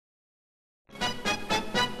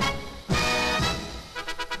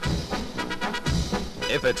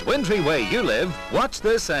If it's wintry where you live, watch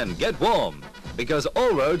this and get warm. Because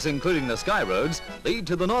all roads, including the Sky Roads, lead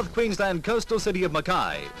to the North Queensland coastal city of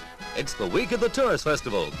Mackay. It's the week of the Tourist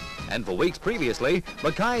Festival, and for weeks previously,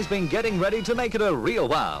 Mackay's been getting ready to make it a real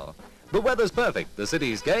wow. The weather's perfect, the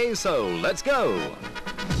city's gay, so let's go!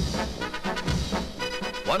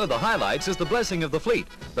 One of the highlights is the blessing of the fleet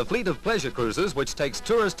of pleasure cruises which takes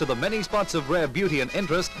tourists to the many spots of rare beauty and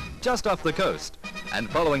interest just off the coast. And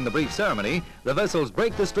following the brief ceremony, the vessels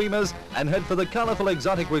break the streamers and head for the colourful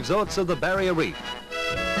exotic resorts of the Barrier Reef.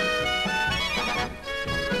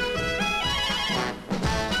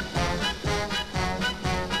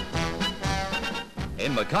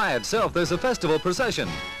 In Mackay itself, there's a festival procession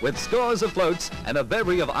with scores of floats and a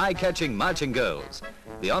bevy of eye-catching marching girls.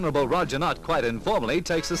 The Honourable Roger Knott quite informally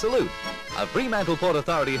takes a salute. A Fremantle Port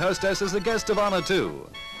Authority hostess is a guest of honour too.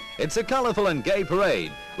 It's a colourful and gay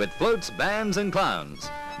parade with floats, bands and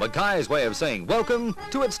clowns. Mackay's way of saying welcome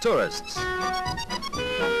to its tourists.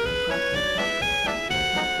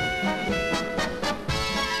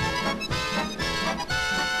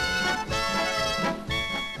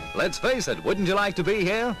 Let's face it, wouldn't you like to be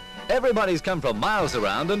here? Everybody's come from miles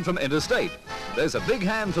around and from interstate. There's a big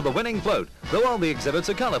hand for the winning float, though all the exhibits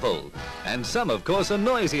are colourful. And some, of course, are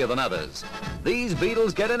noisier than others. These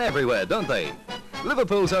Beatles get in everywhere, don't they?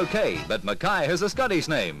 Liverpool's okay, but Mackay has a Scottish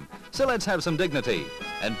name. So let's have some dignity.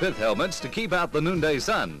 And pith helmets to keep out the noonday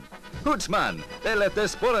sun. Hoots, man, they left their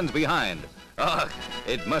spoilings behind. Ah,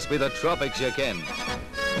 it must be the tropics, you ken.